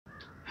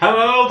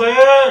Hello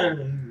there,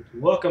 and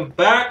welcome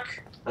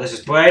back. This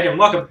is Brad, and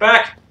welcome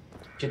back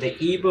to the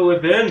evil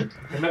within.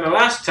 Remember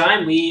last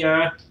time we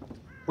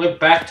went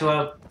back to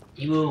our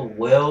evil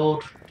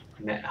world,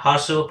 that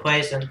hustle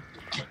place, and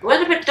it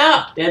went a bit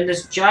dark. Then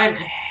this giant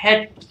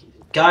head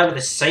guy with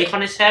a safe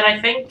on his head,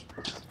 I think,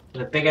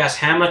 with a big ass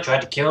hammer,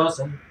 tried to kill us,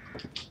 and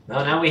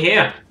well, now we're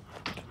here.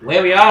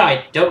 Where we are,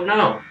 I don't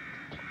know.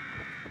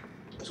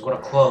 It's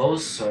gonna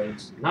close, so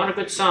it's not a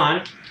good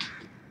sign.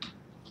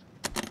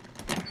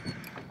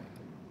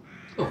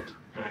 Oh,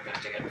 I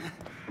gotta take it.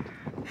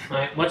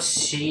 Alright, let's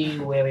see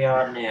where we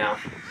are now.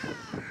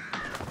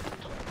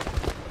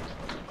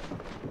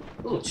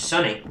 Ooh, it's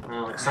sunny.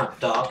 Well, it's not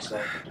dark,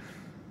 so...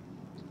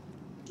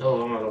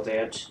 Oh, I'm gonna go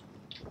there.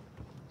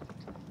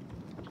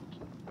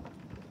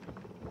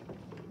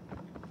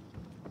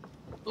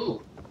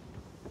 Ooh.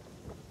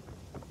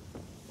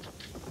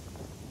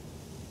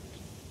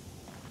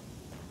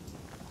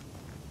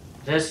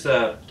 That's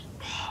the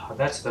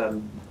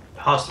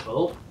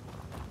hospital.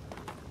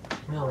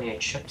 Well, yeah,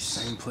 check.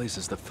 Same place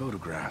as the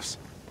photographs.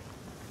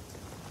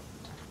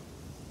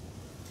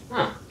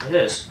 Huh, it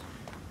is.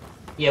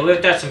 Yeah, we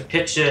looked at some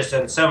pictures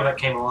and some of it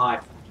came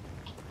alive.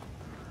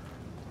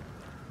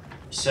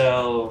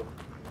 So,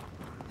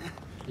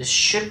 this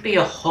should be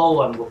a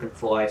hole I'm looking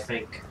for, I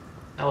think.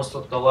 That was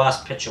what the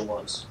last picture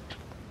was.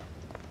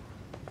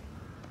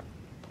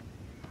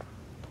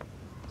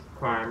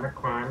 Crime.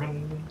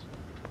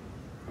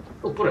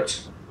 Oh,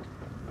 bullets.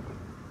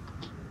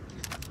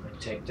 I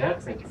take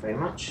that, thank you very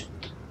much.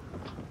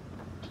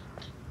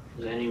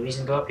 Is there any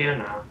reason to go up here?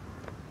 No.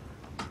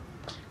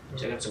 At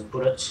least I got some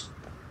bullets.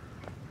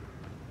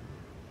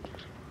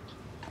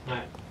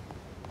 Alright.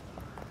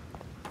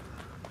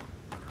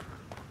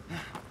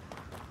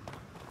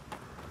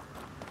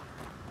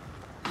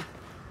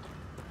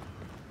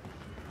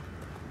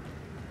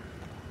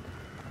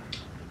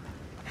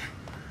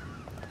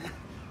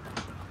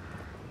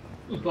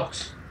 Ooh,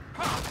 blocks.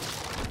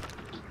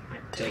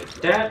 Take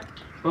that.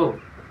 Oh.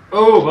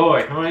 Oh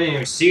boy. I didn't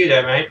even see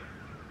that, mate.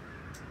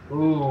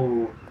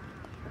 Ooh.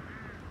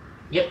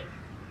 Yep.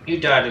 You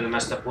died in a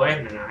messed up way,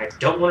 and I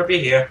don't want to be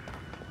here.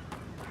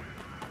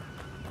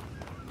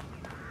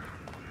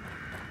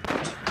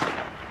 What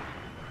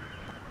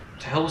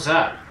the hell was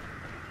that?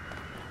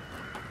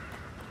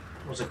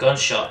 It was a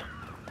gunshot.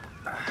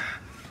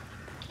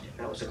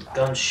 That was a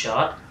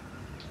gunshot.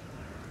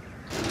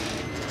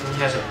 Who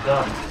has a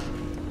gun?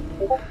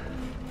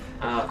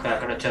 Oh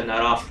crap, I gotta turn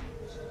that off.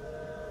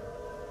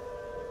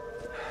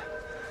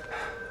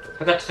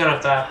 I forgot to turn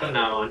off that, but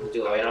no, I'll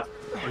do it later.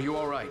 Are you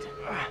alright?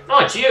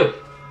 Oh, it's you!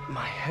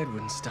 My head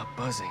wouldn't stop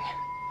buzzing.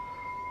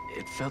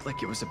 It felt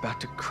like it was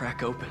about to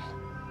crack open.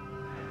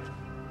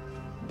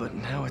 But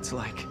now it's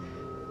like...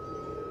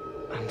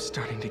 I'm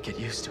starting to get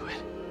used to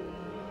it.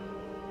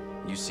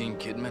 You seen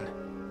Kidman?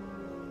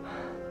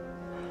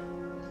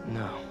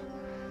 No.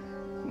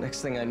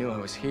 Next thing I knew, I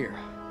was here.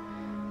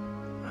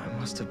 I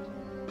must have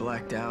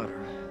blacked out,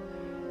 or...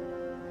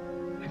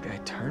 maybe I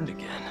turned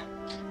again.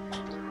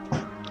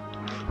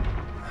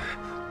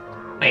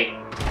 Wait.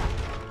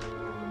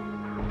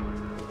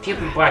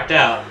 People blacked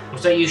out.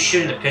 Was that you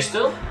shooting the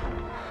pistol?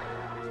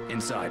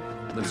 Inside.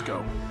 Let's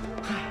go.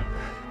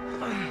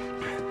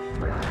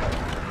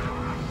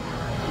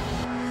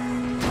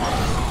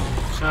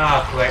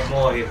 Ah, great,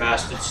 more of you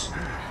bastards.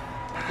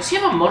 Does he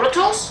have a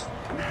Molotovs?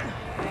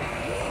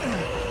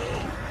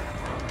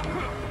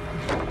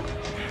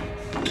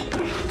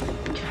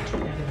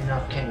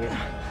 Enough, can you?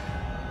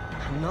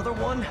 Another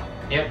one?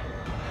 Yep.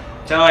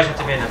 It's always have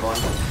to be another one.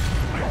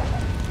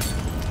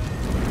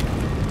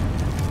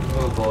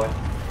 Oh boy.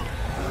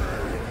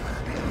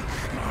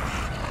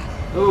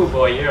 Oh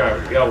boy,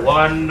 you're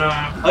one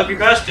ugly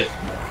bastard.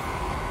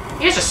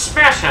 He has a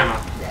smash hammer.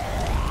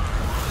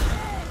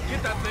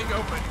 Get that thing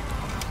open.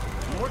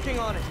 I'm working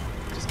on it.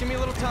 Just give me a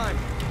little time.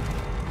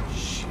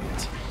 Shit.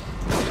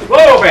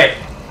 Whoa, mate!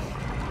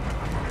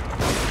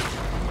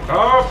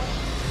 Oh!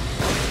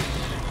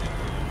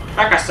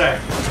 Like I say.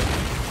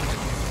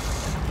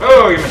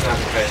 Oh, you're missing out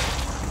the face.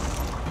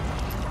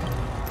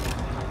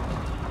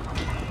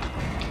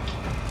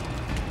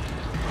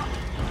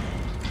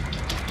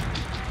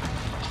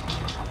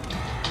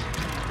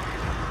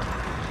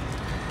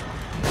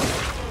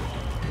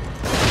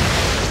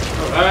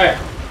 Alright.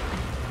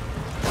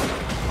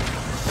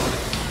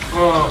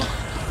 Oh.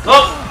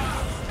 Oh!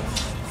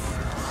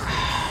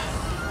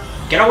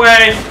 Get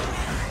away!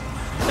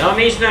 No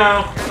means no.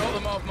 Can't hold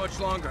them off much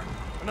longer.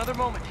 Another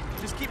moment.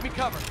 Just keep me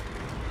covered.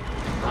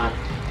 Come on.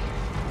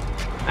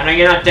 I know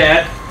you're not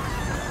dead.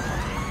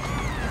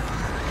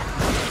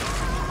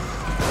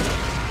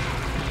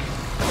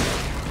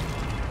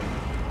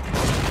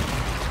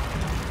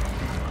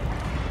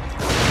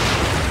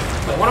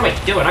 But what am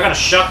I doing? I got a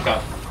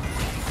shotgun.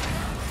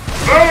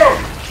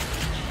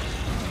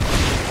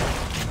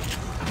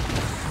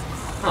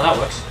 Oh, that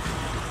works.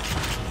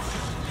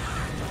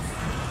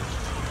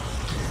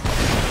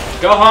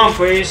 Go home,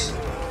 please.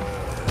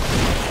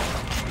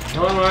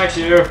 No one likes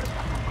you.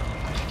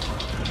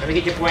 Let me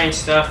get your brain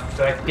stuff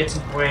so I can get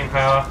some brain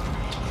power.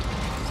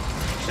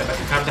 Step back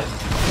and counter.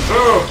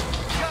 Boom!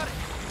 Got it.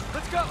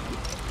 Let's go.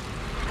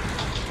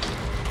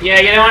 Yeah,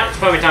 you know what? It's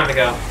probably time to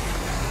go.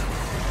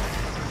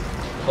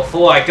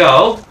 Before I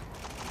go,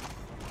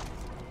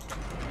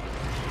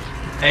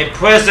 a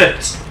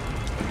present.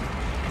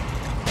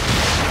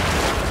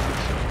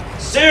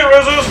 See you,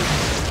 Rizzles!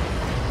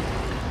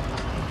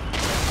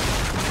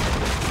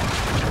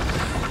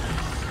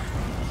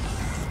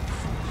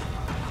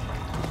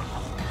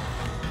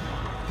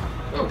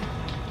 Oh.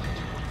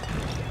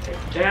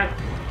 Take that.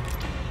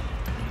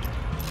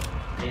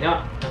 You know,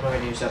 I'm not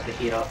gonna use that to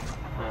heat up.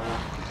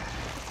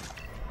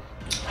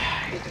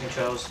 Hit the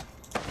controls.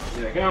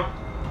 There we go.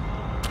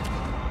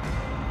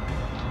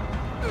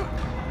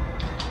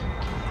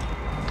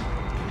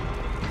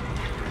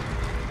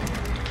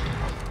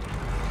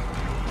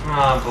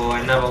 Oh boy,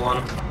 another one.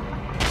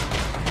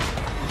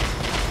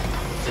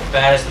 As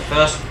bad as the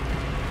first.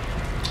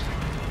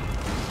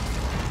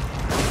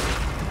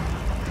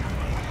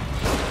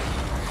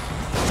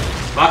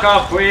 Fuck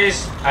off,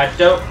 please. I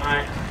don't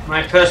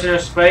my personal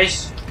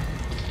space.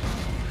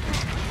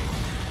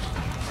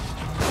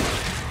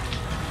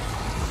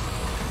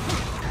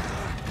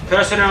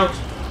 Personal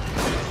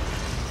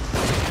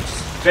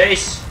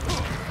space.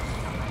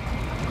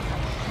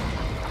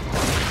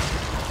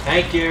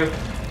 Thank you.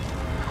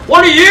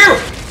 What are you?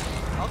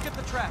 I'll get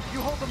the trap. You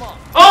hold them off.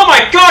 Oh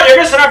my god, you're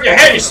messing up your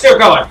head, you're still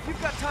going.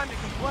 You've got time to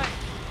complain.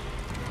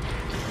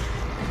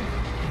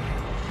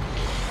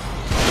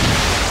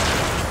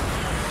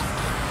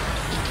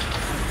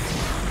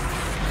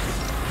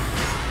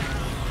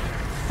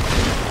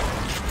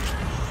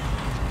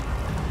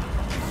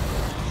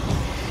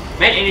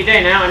 Mate, any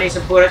day now, I need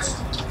some bullets.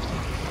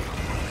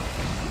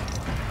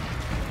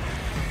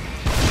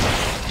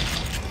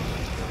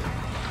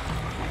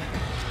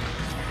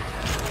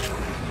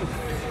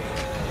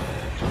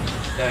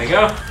 There you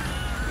go.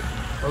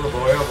 Oh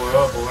boy, oh boy,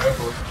 oh boy, oh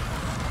boy.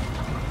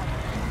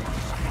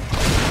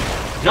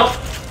 Nope.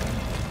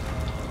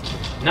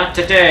 Not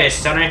today,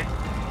 Sonny.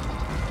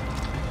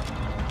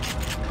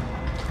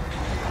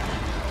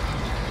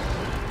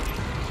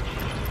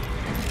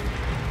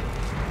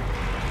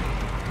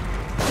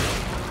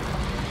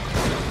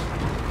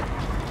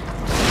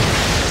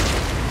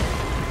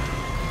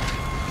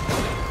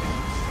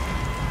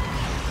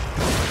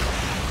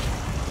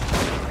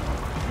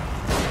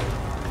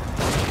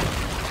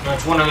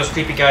 It's one of those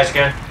creepy guys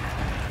again.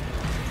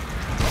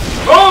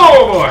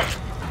 Oh boy!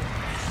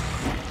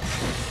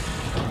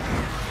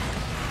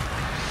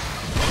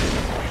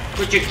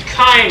 Would you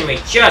kindly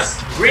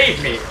just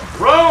leave me,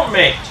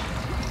 roommate?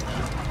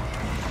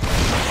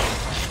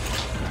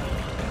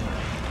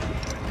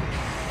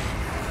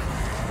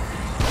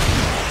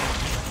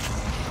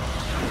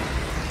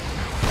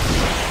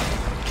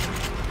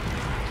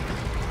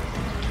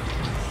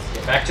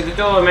 Get back to the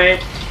door,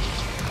 mate.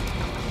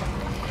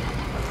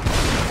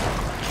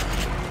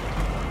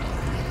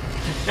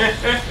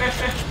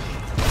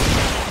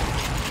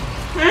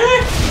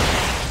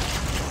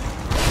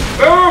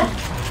 Boom!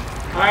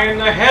 I am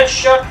the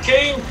headshot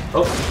king!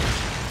 Oh.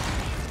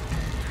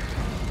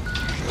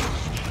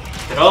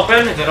 Is it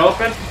open? Is it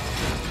open?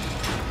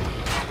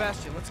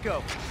 Sebastian, let's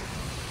go.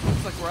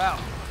 Looks like we're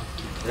out.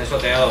 That's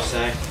what they all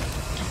say.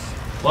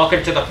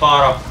 Welcome to the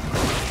bottom.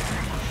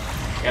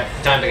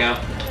 Yep, time to go.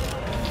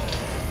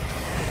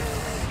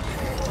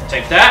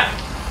 Take that.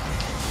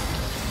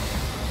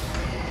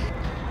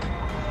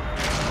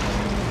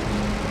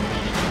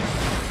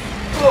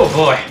 Oh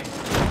boy.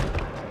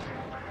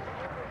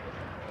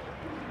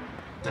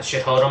 That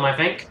should hold him, I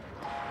think.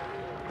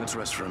 Let's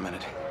rest for a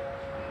minute.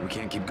 We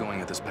can't keep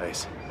going at this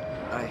pace.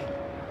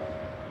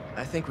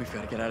 I think we've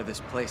got to get out of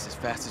this place as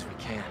fast as we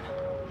can.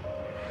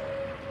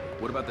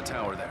 What about the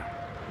tower there?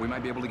 We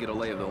might be able to get a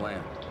lay of the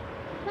land.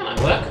 That might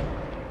work.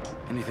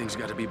 Anything's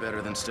got to be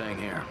better than staying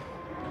here.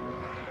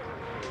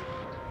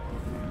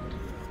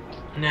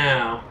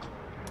 Now,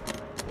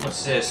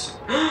 what's this?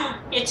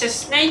 It's a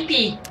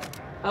Snapey!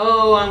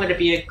 Oh, I'm gonna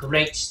be a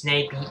great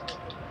Snapey.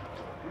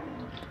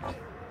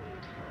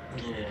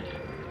 Yeah.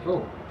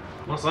 Oh,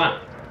 what's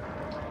that?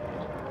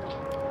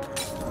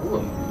 Ooh,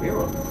 a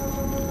mirror.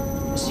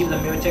 Let's see what the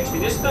mirror takes me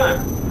this time.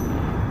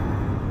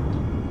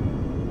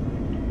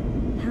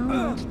 How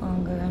much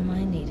longer am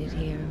I needed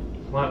here?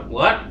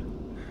 What?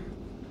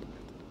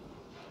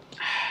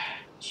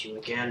 It's you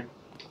again.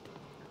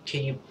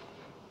 Can you...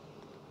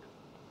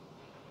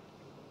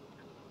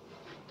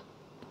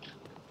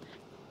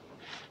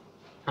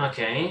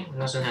 Okay,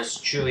 nothing has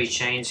chewy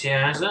chains here,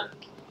 has it?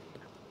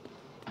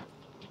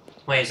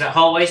 Wait, is that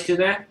hallway still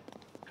there?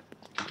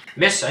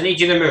 Miss, I need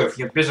you to move.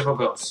 You're visible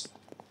ghost.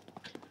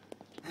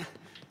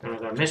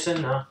 Am I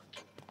missing? No.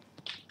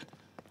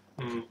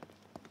 I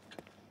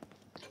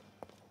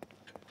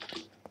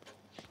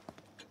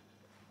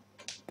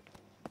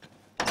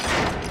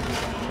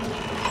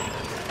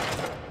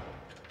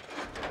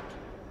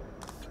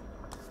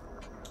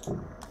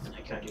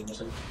can't do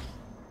nothing.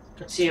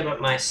 Let's see about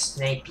my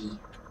Snapey.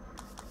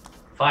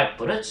 5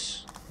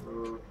 bullets?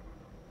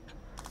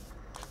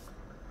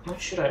 What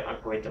should I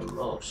upgrade the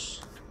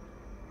most?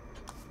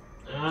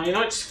 You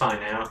know, it's fine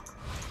now.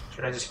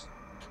 Should I just...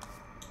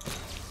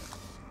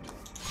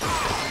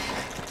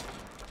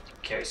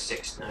 Carry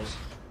 6, nice.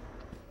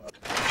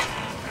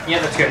 Yeah,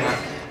 that's good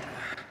enough.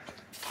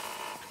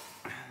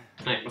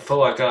 Right,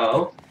 before I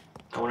go,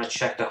 I want to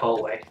check the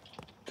hallway.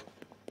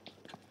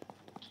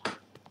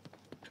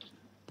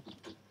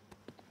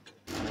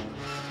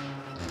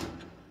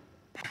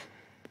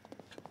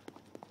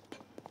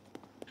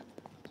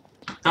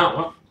 Oh,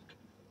 well.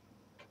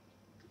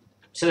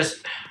 So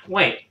this...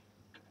 Wait.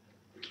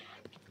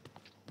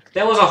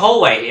 There was a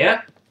hallway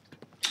here.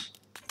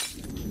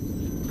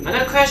 Am I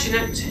gonna crash in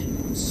it?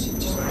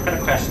 Just I'm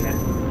gonna crash in it.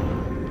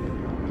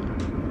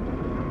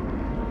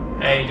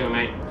 How you doing,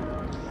 mate?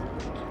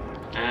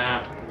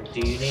 Do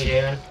you need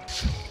healing?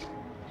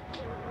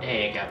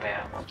 There you go,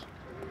 pal.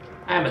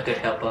 I'm a good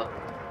helper.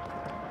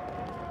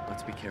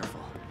 Let's be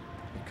careful.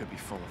 It could be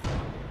full of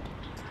them.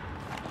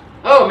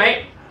 Oh,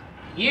 mate!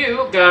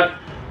 You got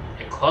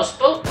a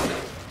crossbow?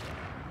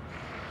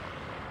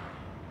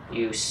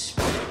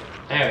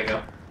 There we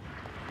go.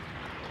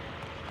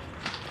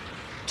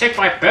 Take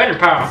my burning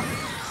power!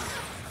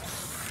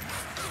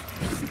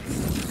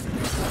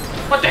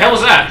 What the hell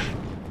was that?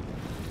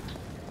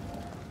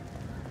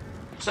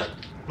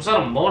 Was that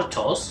a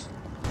Mortos?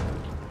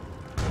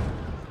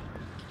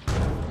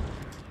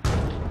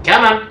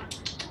 Come on!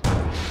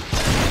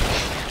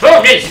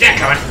 Oh, jeez, they're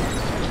coming!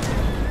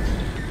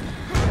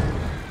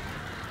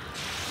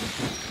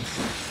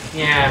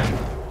 Yeah.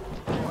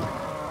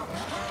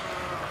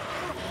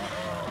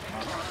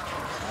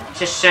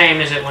 It's a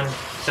shame, is it, when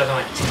something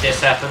like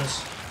this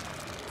happens?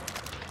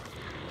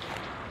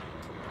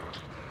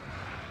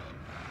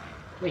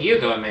 Where you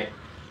going, mate?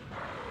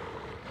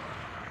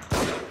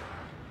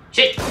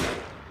 Shit!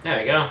 There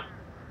we go.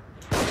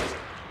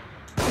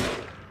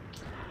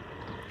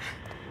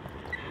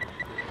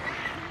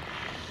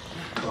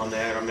 Come on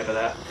there, remember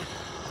that.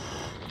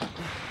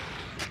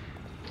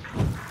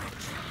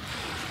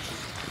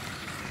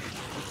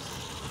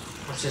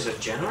 What's this, a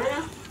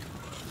generator?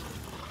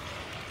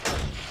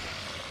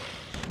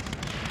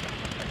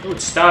 Ooh, it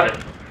started.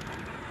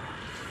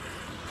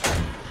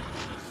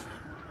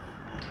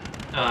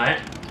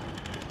 Alright.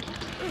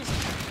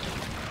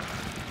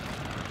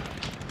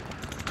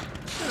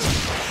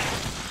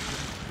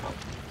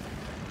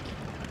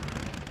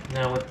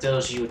 Now with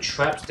those you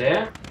traps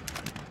there,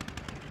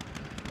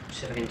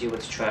 see if I can deal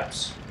with the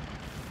traps.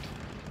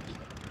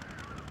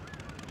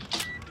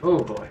 Oh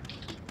boy.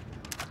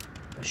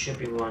 There should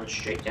be one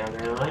straight down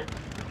there, right?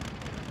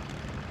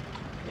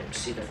 Yep,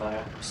 see the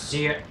fire.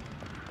 See it.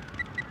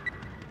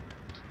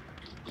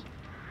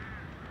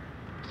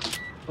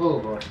 Oh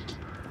boy.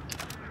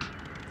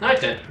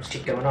 Alright then, let's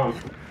keep going on.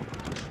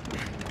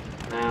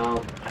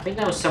 Now, I think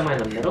that was somewhere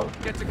in the middle.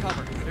 Get to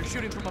cover. They're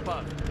shooting from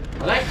above.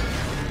 Are they?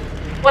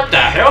 What the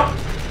hell?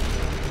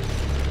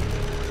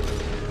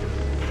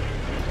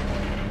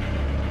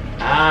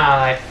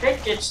 Ah, I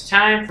think it's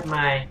time for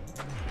my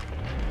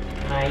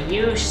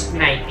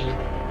sniping.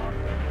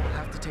 We'll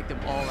have to take them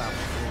all out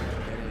before we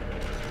can get in.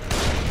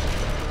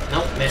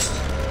 Nope, missed.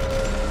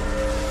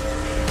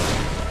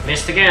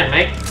 Missed again,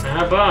 mate.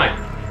 Oh boy.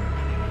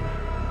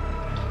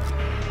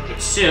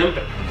 It's soon,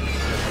 but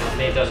not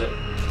me, does it?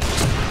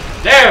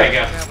 There we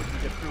go. Now we can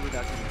get through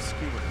without getting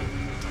skewered.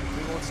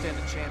 We won't stand a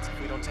chance if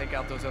we don't take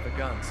out those other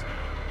guns.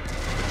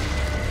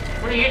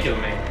 What are you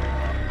doing, mate?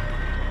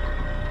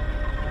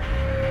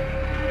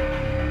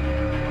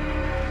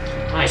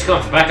 Oh, he's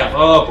going for backup.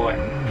 Oh boy.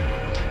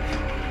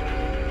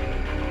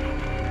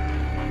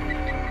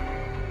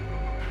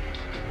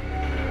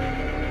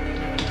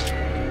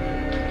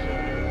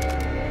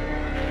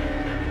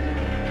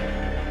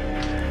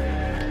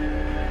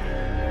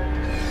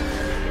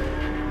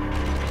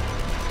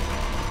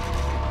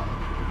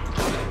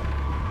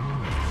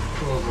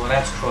 Oh boy,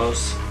 that's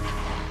close.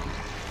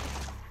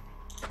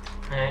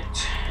 Right.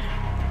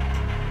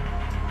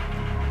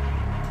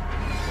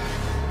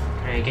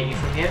 Can I get you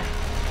from here?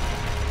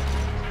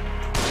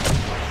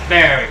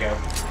 There we go.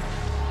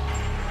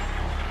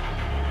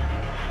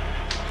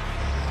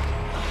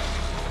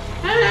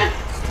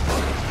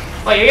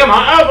 Oh, you come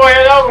on. Oh boy,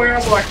 oh boy,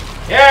 oh boy.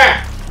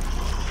 Yeah!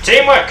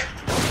 Teamwork!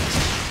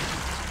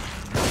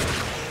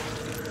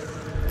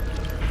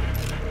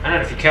 I don't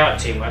know if you call it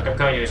teamwork, I'm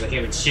calling you as a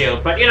human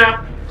shield, but you know.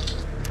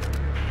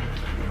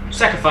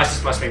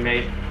 Sacrifices must be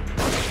made.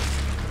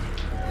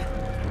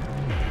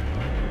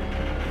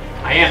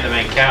 I am the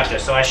main character,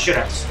 so I should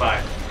have to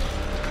survive.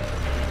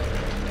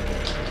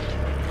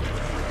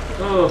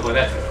 Oh boy,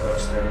 that's very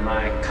close to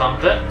my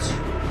comfort.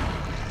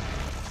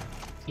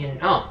 You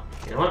know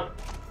what?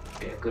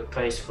 Be a good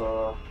place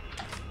for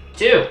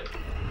 2.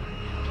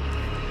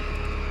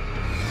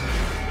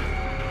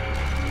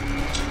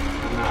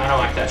 I don't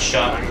like that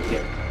shot. I need to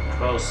get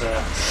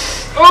closer.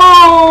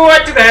 Oh,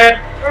 right to the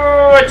head.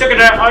 Oh, I took it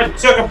out. I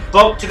took a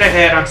bolt to the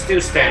head. I'm still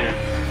standing.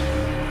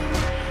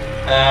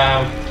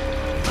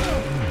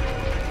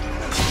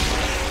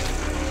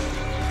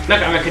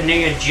 Look, I'm a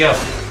Canadian Joe.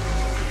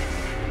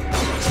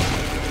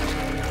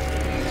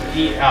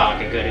 Oh,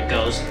 okay, good, it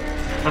goes.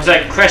 I was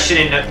like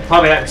questioning that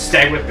probably that would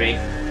stay with me.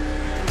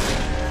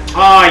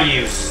 Oh,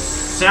 you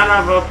son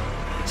of a...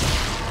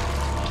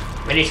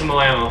 We need some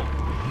more ammo.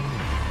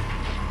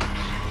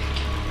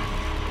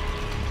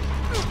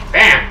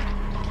 Bam!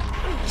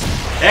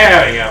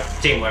 There we go.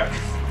 Teamwork.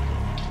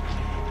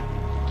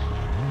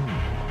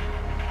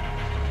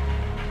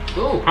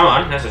 Ooh, come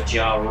on. There's a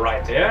jar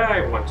right there.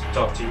 I want to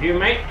talk to you,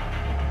 mate.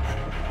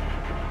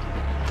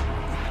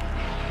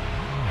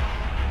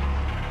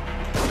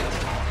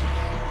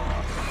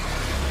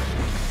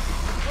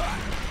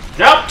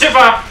 Nope, too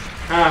far!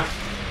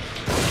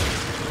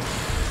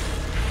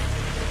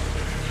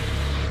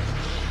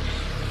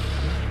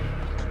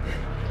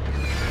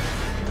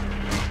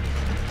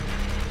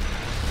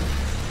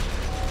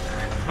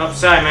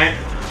 Upside, mate.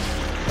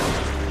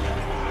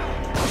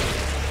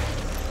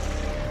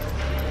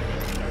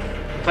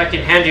 If I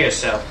can handle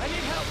yourself. I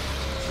need help.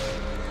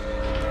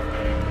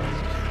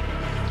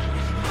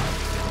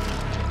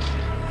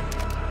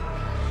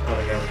 There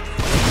we go.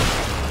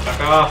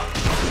 Fuck off.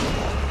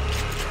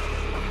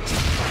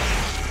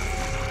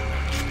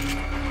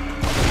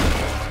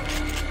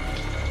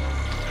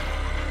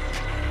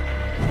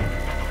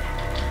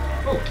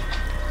 Oh.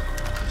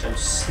 Some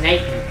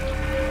snaking.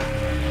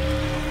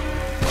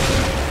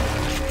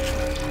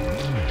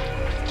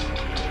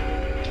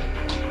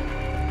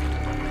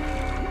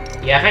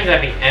 Yeah, I think that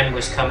big M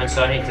was coming,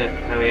 so I need to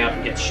hurry up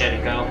and get the shit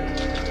and go.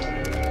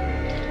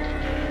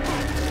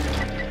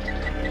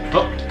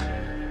 Oh!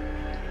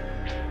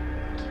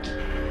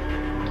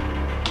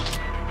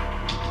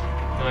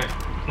 Alright,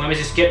 let me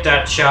just get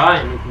that char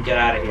and we can get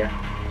out of here.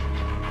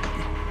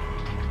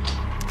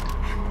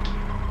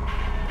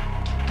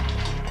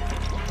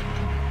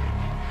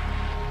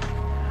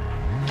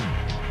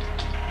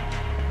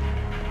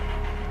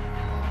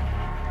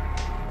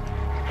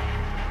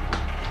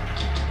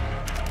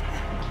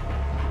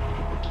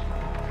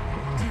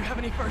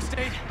 Any first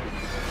aid?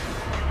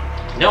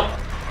 Nope.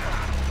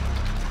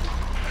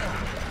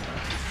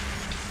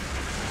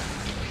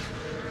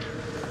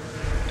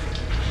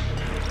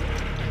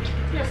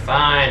 You're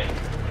fine.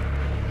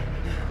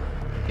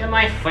 You're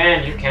my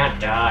friend, you can't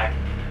die.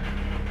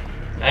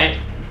 Right?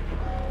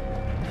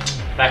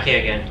 Back here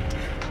again.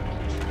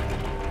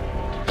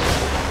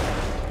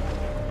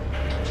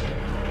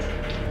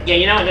 Yeah,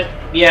 you know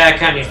what? Yeah, I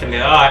can't use the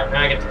mirror. Alright,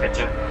 now I get the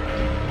picture.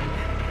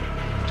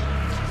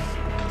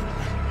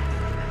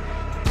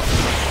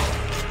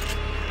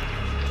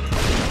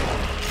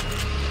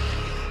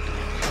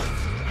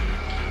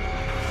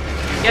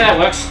 Yeah, that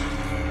works.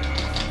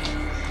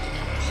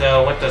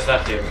 So, what does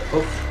that do?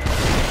 Oof.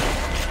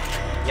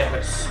 Yep,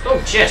 it's... Oh,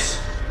 jeez!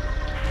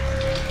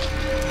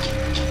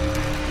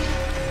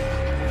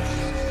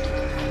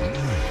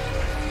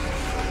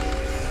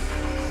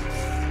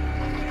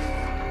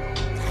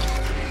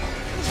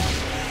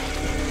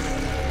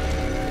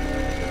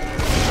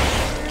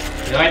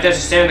 You like that to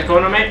stay in the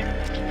corner, mate?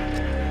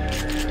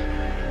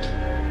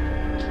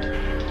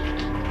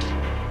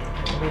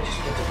 Let me just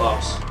get the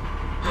box.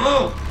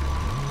 Oh!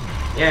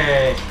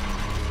 Yay!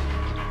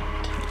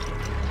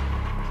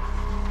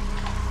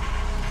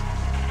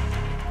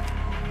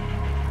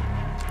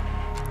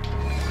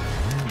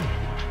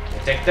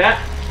 Take that.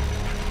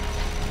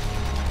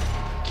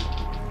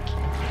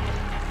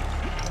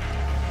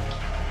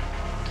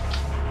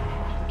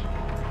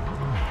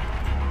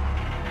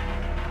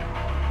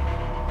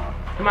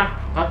 Come on,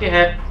 pop your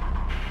head.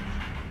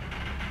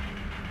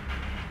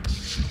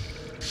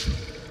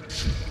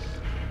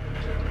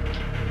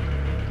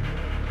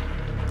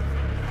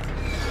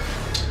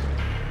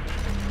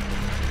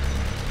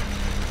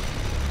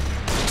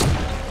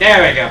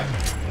 There we go.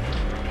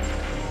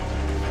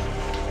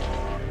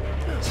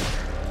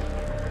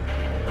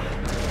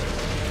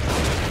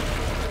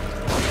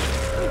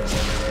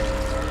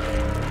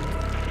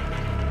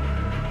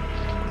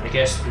 I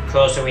guess the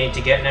closer we need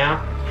to get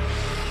now.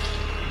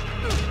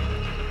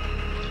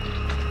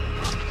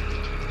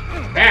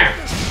 Bam!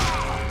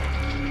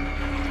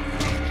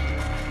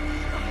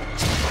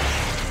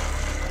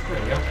 There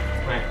we go.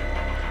 Wait.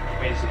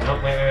 Wait a second. Oh,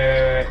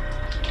 wait.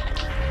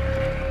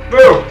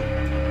 Boom!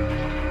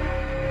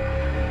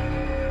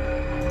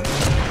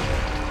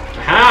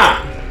 Aha!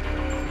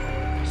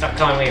 Stop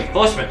calling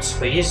reinforcements,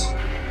 please.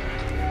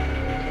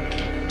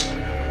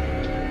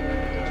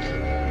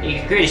 You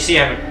can clearly see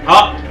heaven.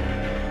 Oh!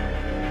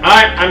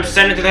 Alright, I'm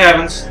sending to the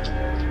heavens.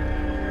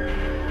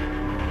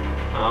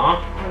 Aw,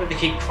 why would they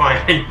keep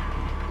climbing?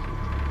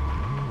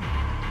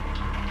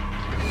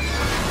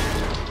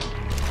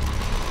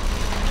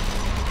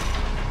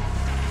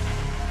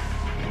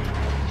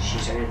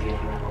 She's an idiot.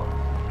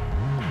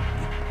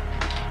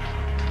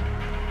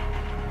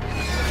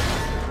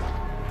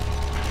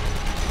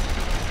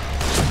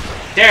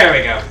 There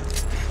we go.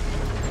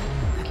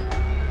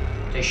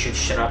 They should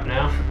shut up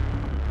now.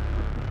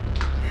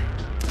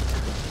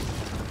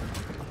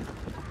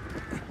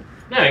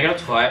 There we go,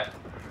 it's quiet.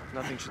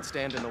 Nothing should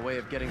stand in the way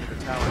of getting to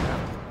the tower now.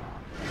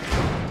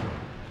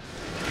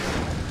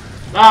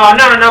 Oh,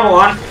 not another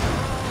one!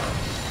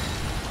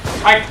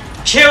 I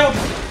killed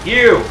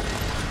you!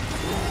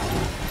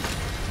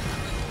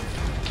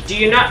 Do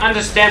you not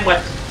understand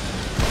what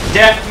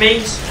death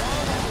means?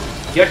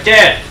 You're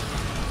dead!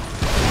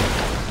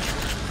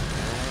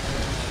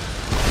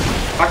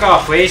 Fuck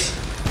off, please.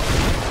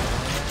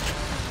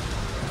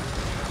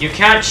 You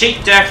can't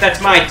cheat death, that's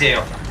my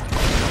deal.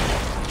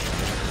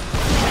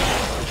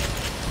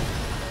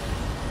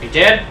 You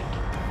dead?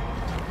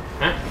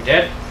 Huh? You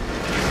dead?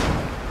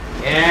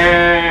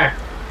 Yeah!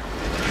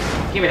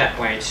 Give me that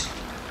point.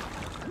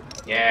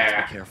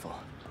 Yeah. Be careful.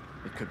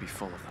 It could be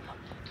full of them.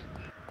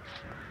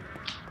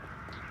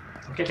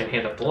 I can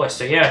hear the voice,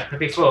 so yeah, it'll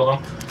be full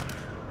of them.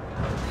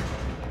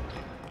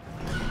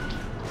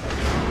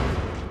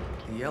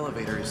 The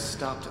elevator is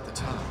stopped at the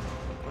top.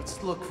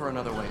 Let's look for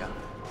another way up.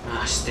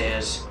 Ah,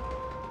 stairs.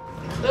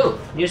 Ooh,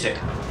 music.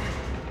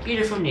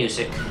 Beautiful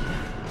music.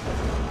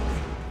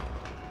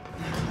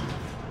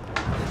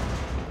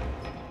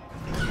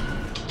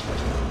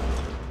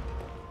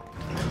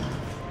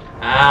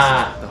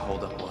 Ah. The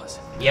holdup was.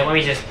 Yeah, let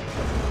me just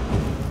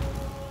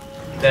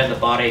burn the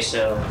body,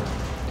 so...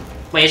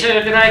 Wait, is that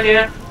a good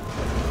idea?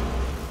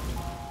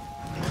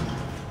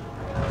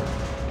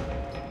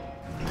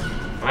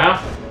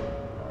 Well...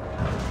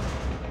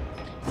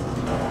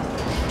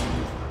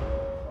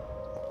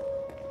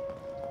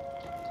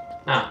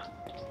 Ah.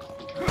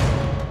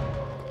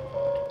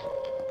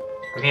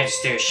 We have to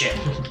steer ship.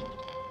 We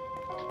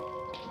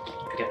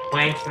get the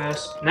plane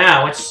first.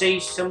 Now, let's see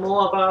some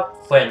more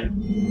about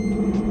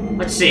Flynn.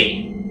 Let's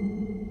see.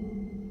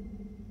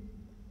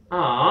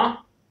 Ah.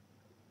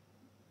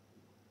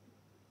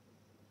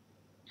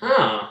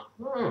 Oh,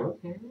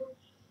 okay.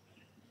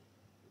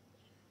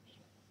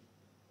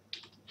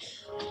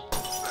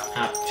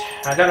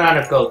 I don't know how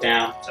to go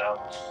down, so...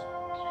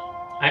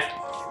 I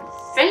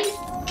think...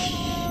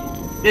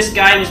 This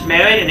guy was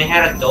married and he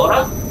had a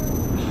daughter?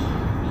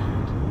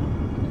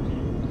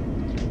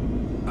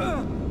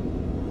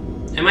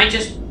 Am I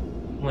just...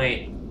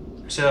 Wait.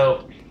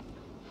 So...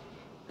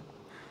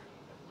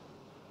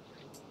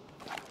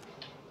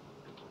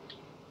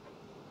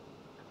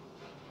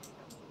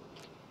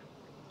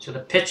 So the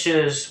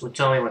pictures would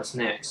tell me what's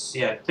next.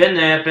 Yeah, been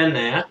there, been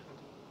there.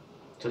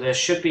 So there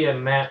should be a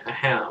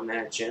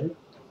mansion.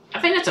 I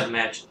think that's a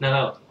mansion.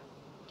 No.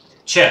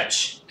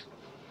 Church.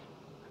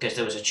 Because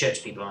there was a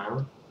church people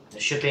around.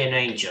 There should be an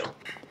angel.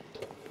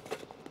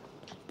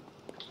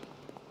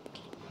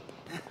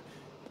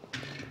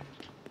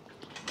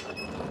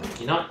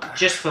 You know,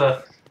 just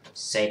for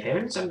safe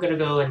havens, I'm gonna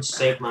go and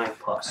save my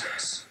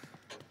process.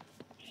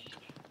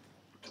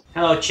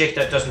 Hello, chick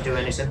that doesn't do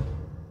anything.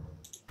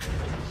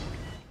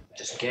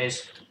 Just in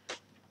case.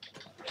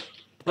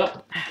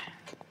 Well,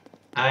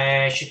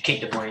 I should keep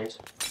the planes.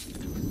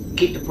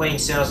 Keep the plane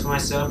cells for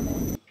myself.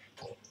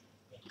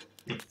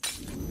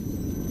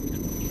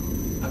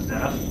 Fuck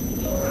that up.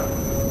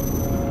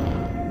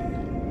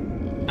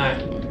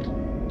 Alright.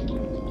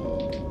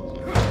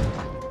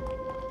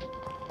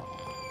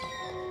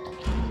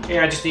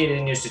 Yeah, I just needed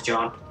to use the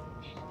John.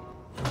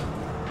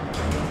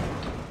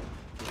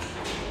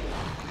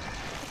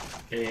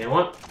 And you know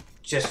what?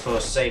 Just for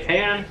a safe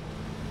hand.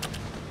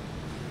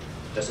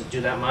 Doesn't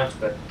do that much,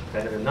 but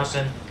better than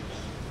nothing.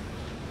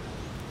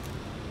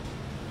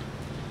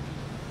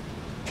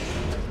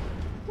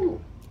 Ooh.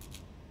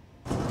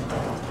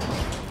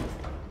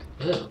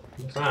 Ew,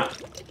 what's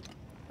that?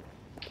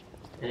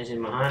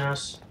 Anything behind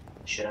us?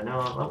 Should I know?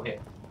 Oh, here.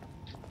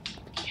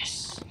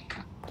 Yes.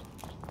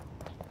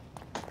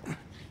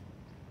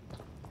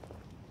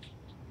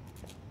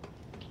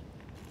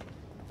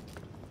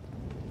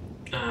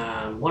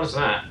 What is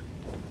that?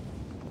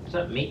 Is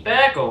that meat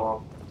bag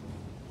or?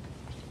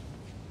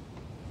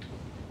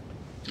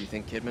 Do you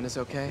think Kidman is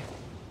okay?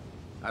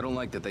 I don't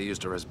like that they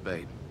used her as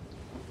bait.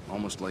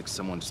 Almost like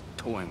someone's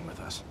toying with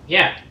us.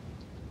 Yeah.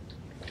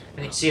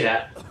 I can see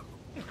that.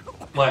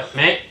 What,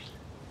 mate?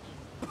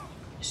 You're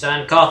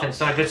starting coughing,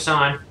 it's not a good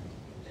sign.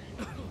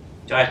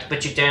 Do I have to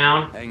put you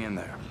down? Hang in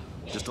there.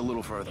 Just a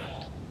little further.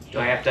 Do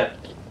I have to...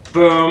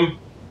 Boom!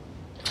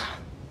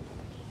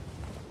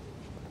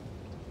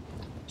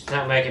 It's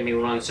not making me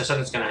run, so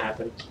something's gonna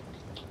happen.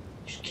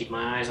 Just keep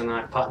my eyes on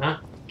that partner.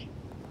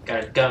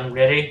 Got a gun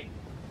ready.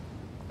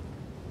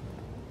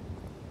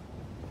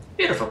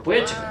 Beautiful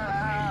bridge.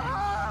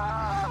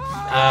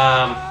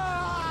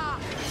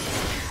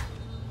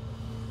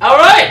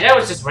 Alright, that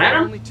was just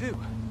random. Only two.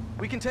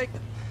 We can take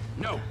them.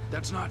 No,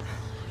 that's not...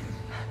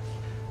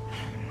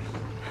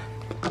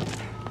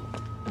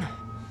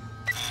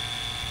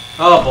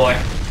 Oh boy.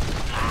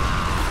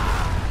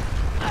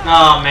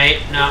 Oh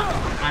mate, no.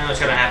 I know what's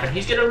gonna happen.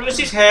 He's gonna lose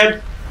his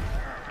head.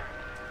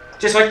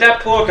 Just like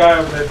that poor guy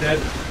over there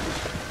did.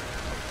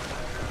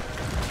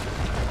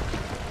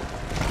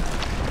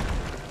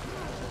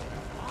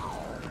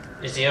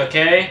 Is he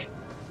okay?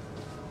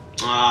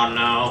 Oh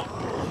no.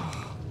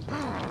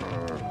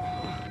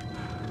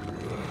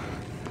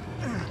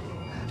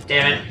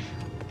 Damn it.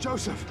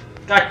 Joseph!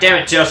 God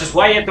damn it, Joseph.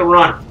 Why do you have to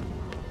run?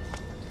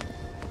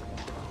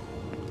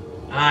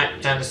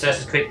 Alright, time to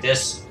Assassin's Creed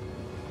this.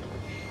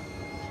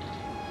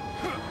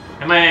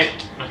 Am I...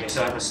 Okay,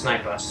 so I have a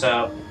sniper,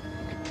 so...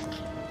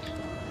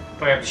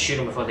 Probably have to shoot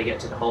them before they get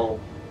to the hole.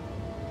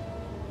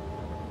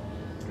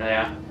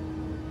 There.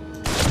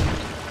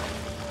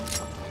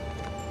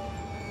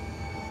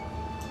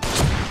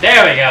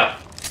 There we go.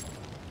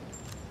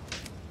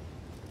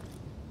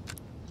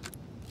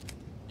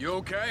 You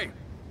okay?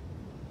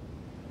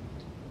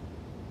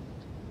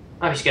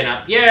 Oh, he's getting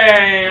up.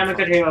 Yay! I'm a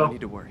good No hero.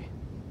 need to worry.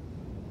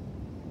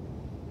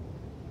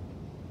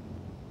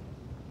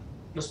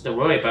 Nothing to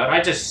worry about. I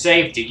just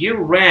saved you. You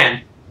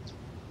ran.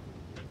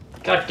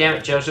 God damn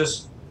it,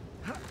 Joseph.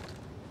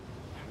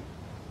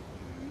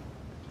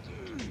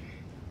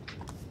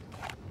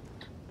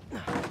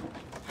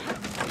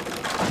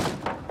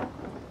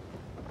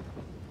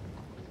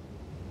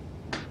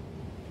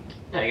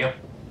 There you go.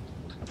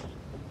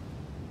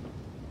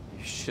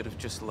 You should have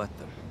just let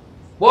them.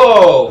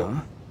 Whoa!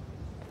 Huh?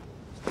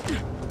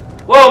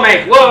 Whoa,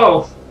 mate!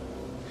 Whoa!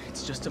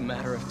 It's just a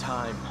matter of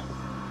time.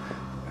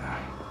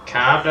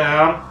 Calm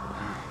down.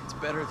 It's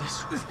better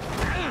this way.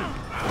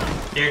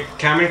 You're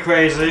coming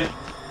crazy.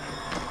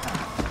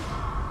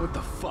 What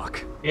the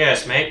fuck?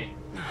 Yes, mate.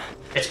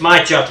 It's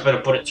my job to better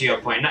put it to your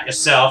point, not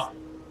yourself.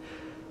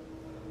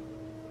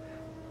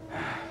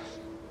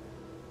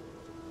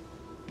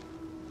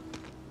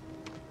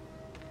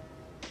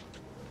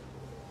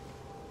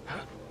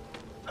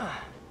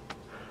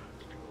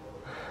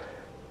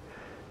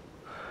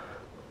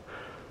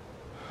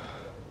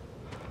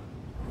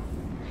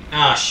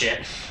 Ah,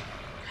 shit.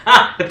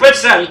 Ah, the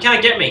bridge's out. You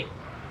can't get me.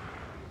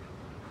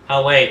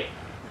 Oh, wait.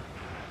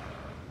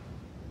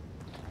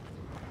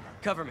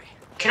 Cover me.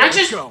 Can I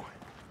just... Go.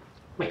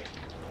 Wait.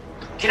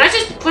 Can I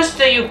just push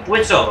the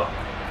bridge over?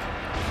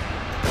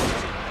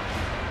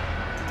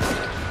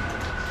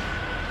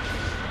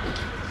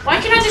 Why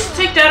can't I just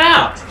take that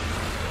out?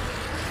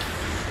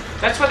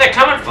 That's where they're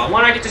coming from.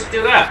 Why don't I just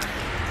do that?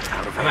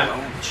 Come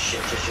on.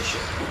 Shit.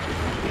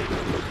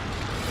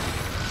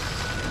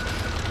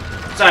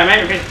 Sorry,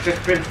 mate. We've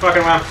just been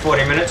fucking around for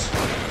 40 minutes.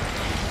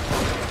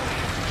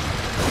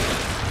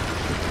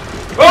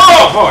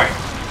 Oh, boy!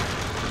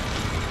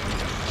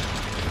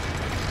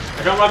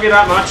 I don't love you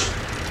that much.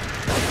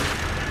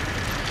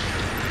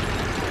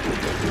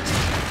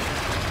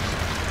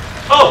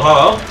 Oh,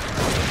 hello.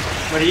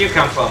 Where do you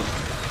come from?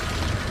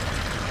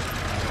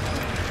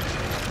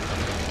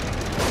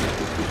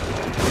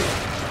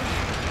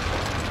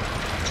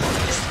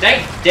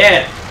 Stay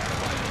dead.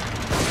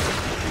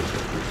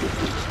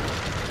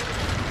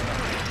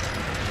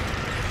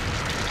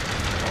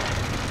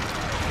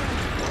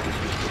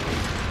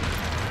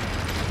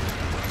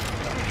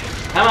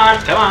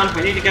 Come on,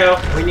 we need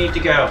to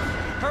go.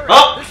 Hurry,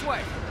 Oh! this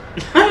way.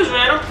 That was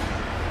random.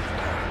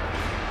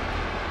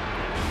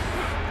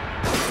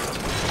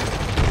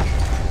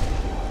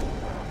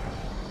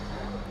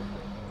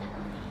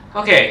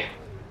 Okay.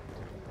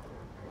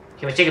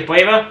 Can we take a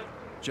breather?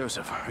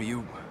 Joseph, are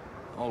you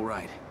all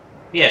right?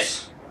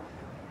 Yes.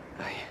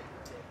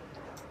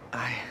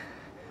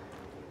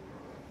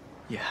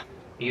 Yeah.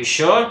 Are you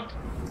sure?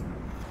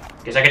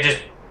 Because I could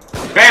just...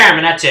 BAM!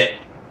 And that's it.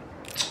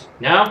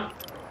 No?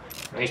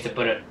 I used to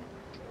put it...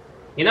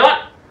 You know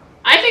what?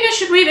 I think I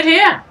should leave it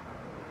here.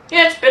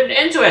 Yeah, it's been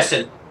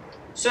interesting.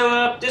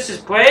 So, this is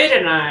Braid,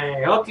 and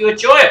I hope you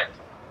enjoy it.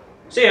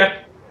 See ya.